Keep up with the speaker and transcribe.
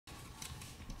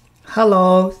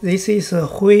Hello, this is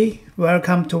Hui.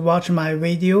 Welcome to watch my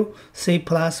video C++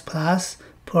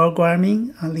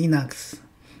 programming on Linux.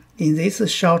 In this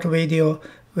short video,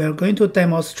 we are going to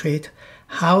demonstrate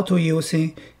how to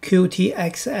using Qt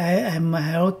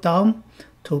XML DOM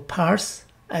to parse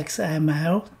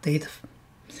XML data.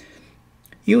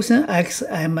 Using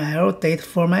XML data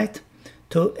format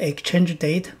to exchange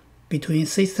data between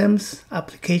systems,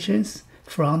 applications,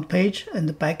 front page,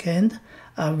 and back end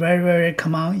are very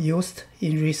common used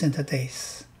in recent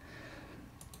days.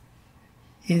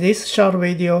 In this short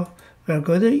video, we are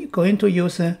going to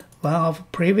use one of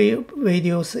previous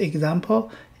videos example,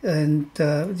 and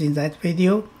in that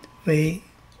video, we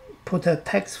put a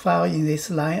text file in this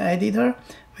line editor.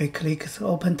 We click the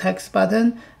open text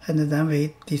button, and then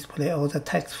we display all the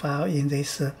text file in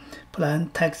this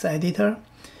plain text editor.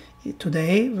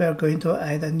 Today, we are going to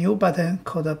add a new button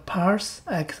called Parse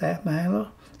XML.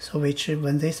 So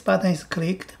when this button is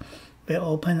clicked, we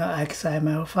open the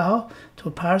XML file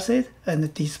to parse it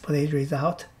and display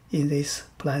result in this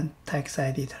plain text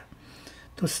editor.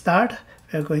 To start,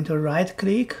 we are going to right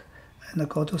click and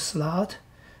go to slot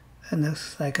and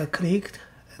click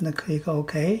and click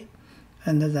OK,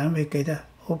 and then we get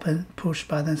open push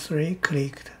button 3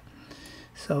 clicked.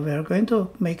 So we are going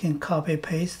to make a copy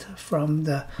paste from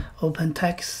the open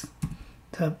text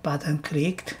button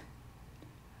clicked.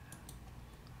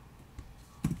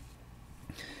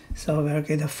 So we'll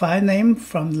get a file name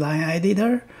from line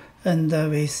editor, and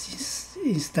we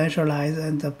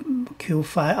initialize the Q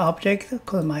file object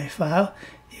called my file.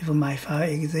 If my file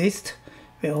exists,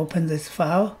 we open this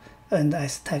file and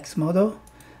as text model,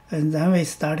 and then we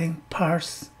starting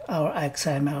parse our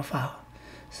XML file.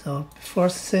 So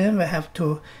first thing, we have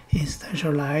to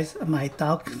initialize my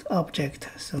doc object.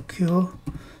 So Q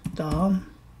DOM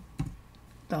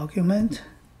document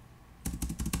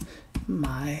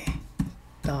my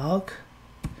doc,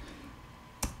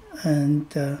 and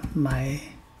my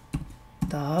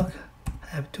doc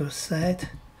have to set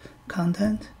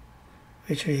content,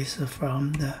 which is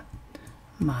from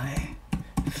my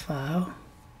file.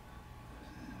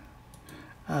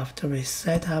 After we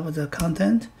set up the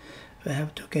content, we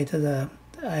have to get the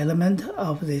element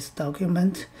of this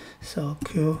document. So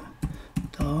Q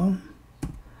DOM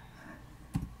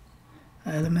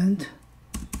element,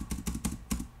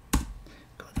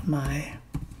 go to my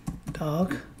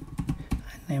doc,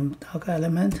 I name doc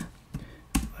element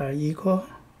where equal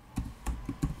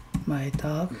my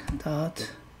doc dot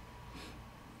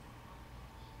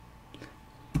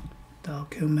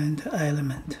document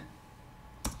element.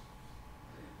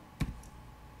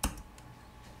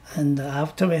 And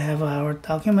after we have our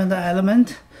document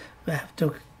element, we have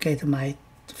to get my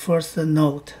first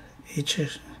node, which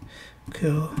is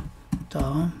Q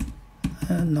DOM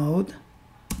node,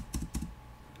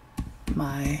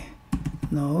 my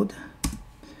node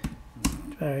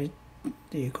very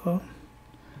equal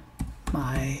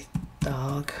my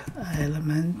doc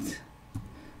element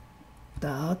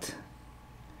dot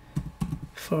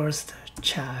first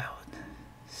child.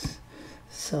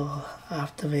 So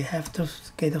after we have to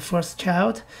get the first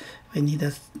child, we need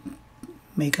to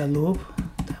make a loop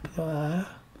WR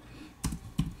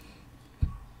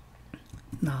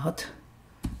not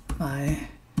my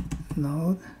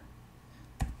node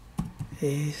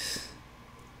is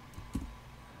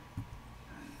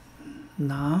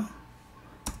now,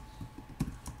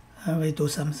 and we do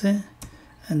something,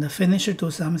 and the finish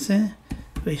do something,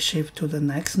 we shift to the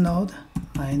next node,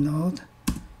 my node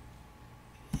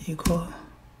equal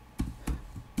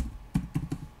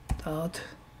dot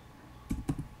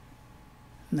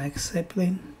next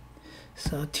sibling,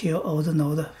 so till all the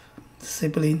node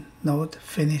sibling node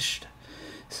finished.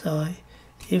 So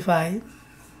if I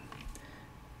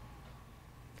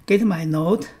get my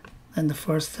node, and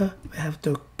first we have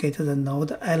to get the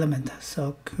node element.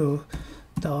 So Q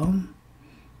DOM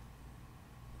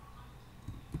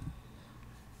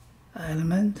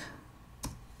element,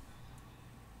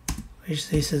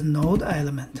 which is a node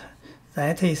element.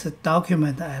 That is a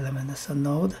document element. So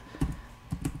node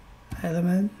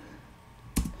element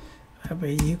will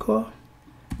be equal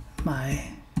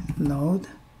my node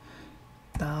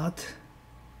dot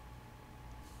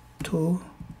to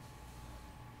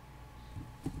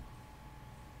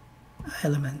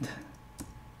element.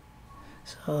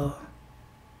 So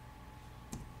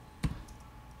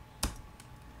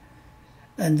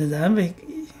and then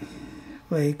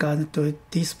we got to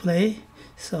display,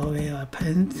 so we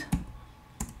append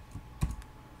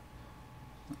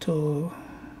to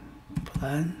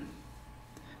plain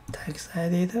text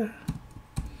editor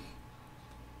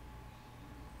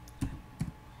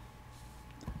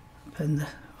and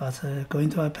what we're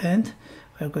going to append.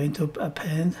 We're going to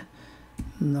append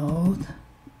node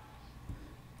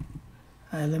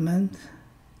element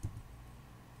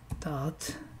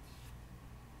dot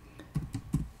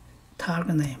tag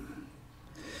name.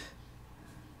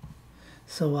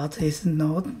 So what is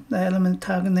node element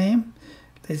tag name?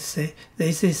 Let's say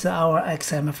this is our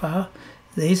XML file.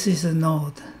 This is a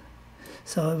node.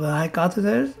 So when I got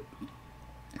there,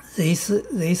 this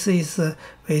is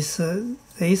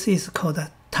called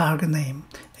a tag name.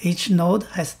 Each node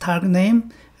has tag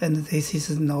name, and this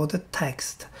is node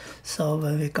text. So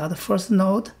when we got the first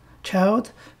node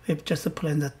child, we just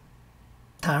print the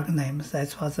tag name.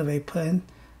 That's what we print.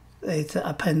 It's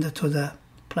appended to the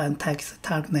plain text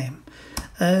tag name.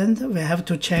 And we have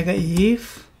to check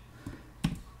if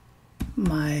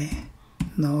my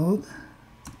node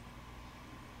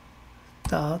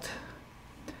dot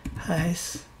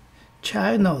has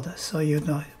child node. So you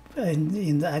know,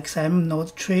 in the XML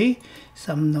node tree,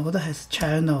 some node has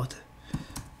child node.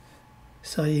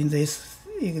 So in this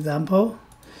example,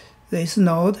 this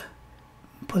node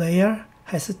player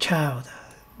has a child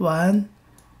 1,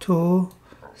 2,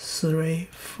 3,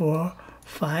 4,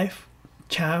 5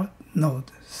 child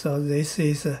node. So this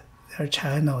is their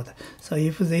child node. So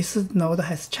if this node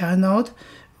has child node,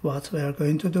 what we are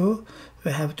going to do,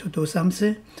 we have to do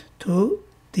something to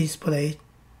display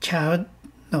child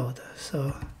node.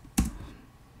 So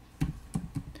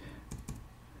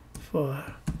for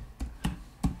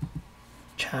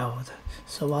child,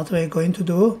 so what we're going to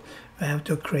do, we have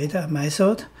to create a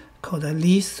method called a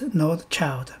list node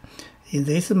child. In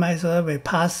this method, we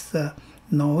pass the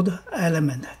node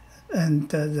element and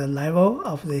the level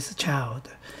of this child.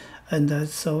 And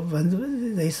so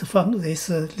when this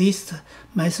list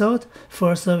method,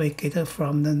 first we get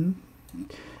from the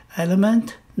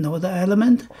element, node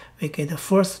element, we get the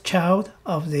first child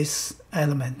of this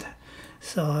element.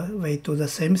 So we do the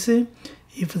same thing.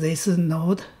 If this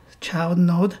node, child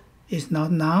node is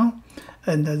not null,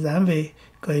 and then we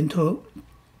going to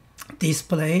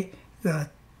display the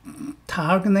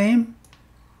tag name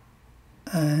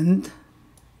and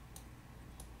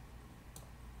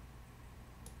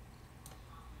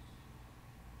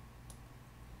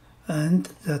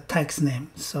the text name.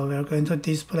 So we are going to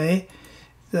display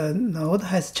the node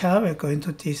has child. We're going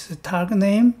to display tag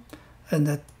name and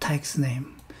the text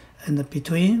name, and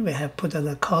between we have put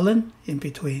the colon in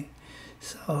between.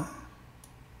 So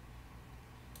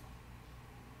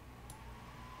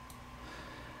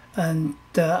and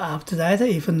after that,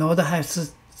 if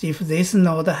this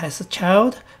node has a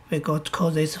child, we go to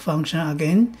call this function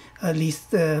again, at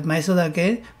least the method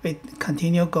again. We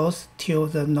continue goes till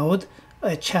the node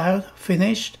a child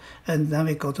finished, and then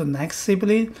we go to next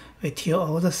sibling. We till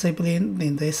all the sibling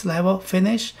in this level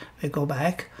finish. We go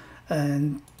back,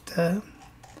 and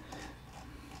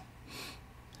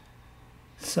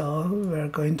so we're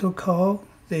going to call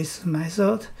this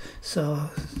method. So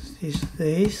is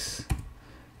this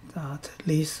dot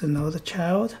list node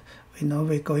child. We know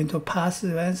we're going to pass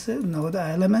the node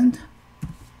element.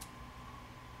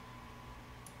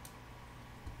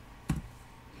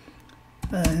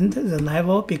 And the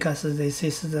level, because this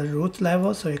is the root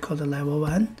level, so we call the level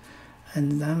 1.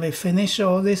 And then we finish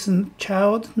all this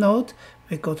child node.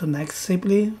 We go to next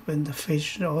sibling, when we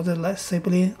finish all the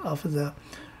sibling of the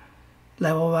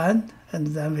level 1, and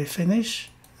then we finish.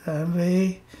 Then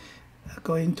we are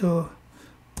going to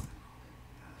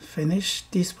finish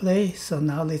display. So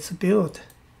now let's build.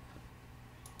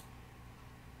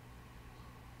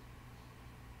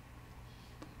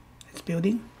 It's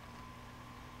building.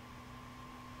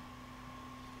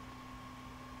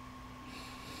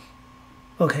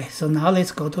 Okay, so now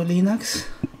let's go to Linux.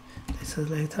 Let's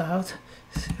select out.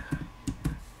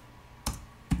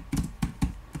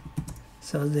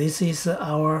 So this is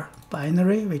our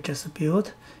binary we just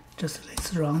built. Just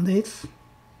let's run it.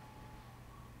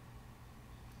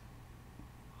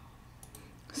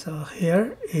 So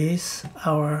here is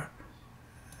our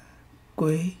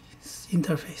GUI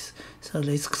interface. So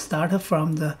let's start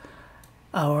from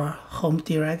our home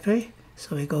directory.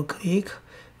 So we go click.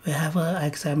 We have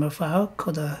an XML file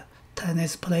called a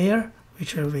tennis player,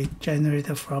 which we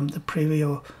generated from the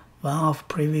previous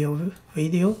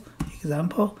video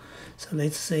example. So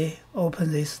let's say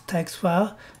open this text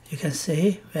file. You can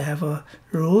see we have a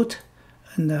root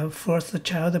and the first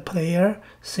child player,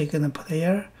 second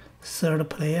player, third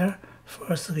player.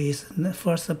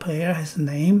 First player has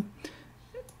name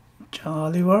John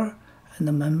Oliver, and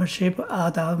the membership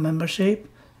adult membership,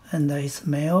 and it's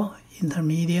male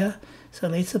intermediate. So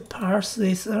let's parse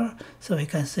this. So we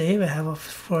can see we have a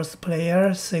first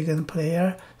player, second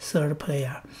player, third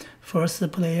player.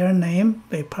 First player name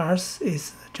we parse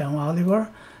is John Oliver.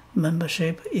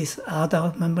 Membership is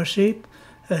adult membership,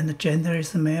 and gender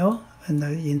is male and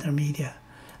intermediate.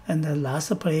 And the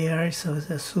last player is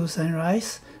Susan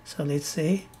Rice. So let's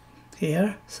say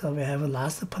here, so we have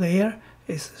last player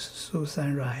is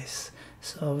Susan Rice.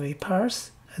 So we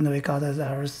parse and we got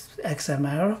our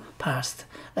XML parsed.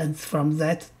 And from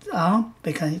that on,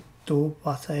 we can do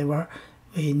whatever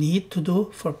we need to do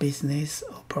for business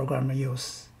or program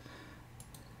use.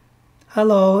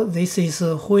 Hello, this is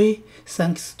Hui.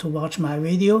 Thanks to watch my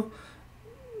video.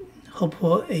 Hope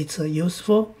it's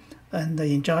useful and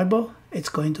enjoyable. It's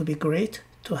going to be great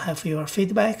to have your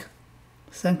feedback.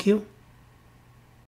 Thank you.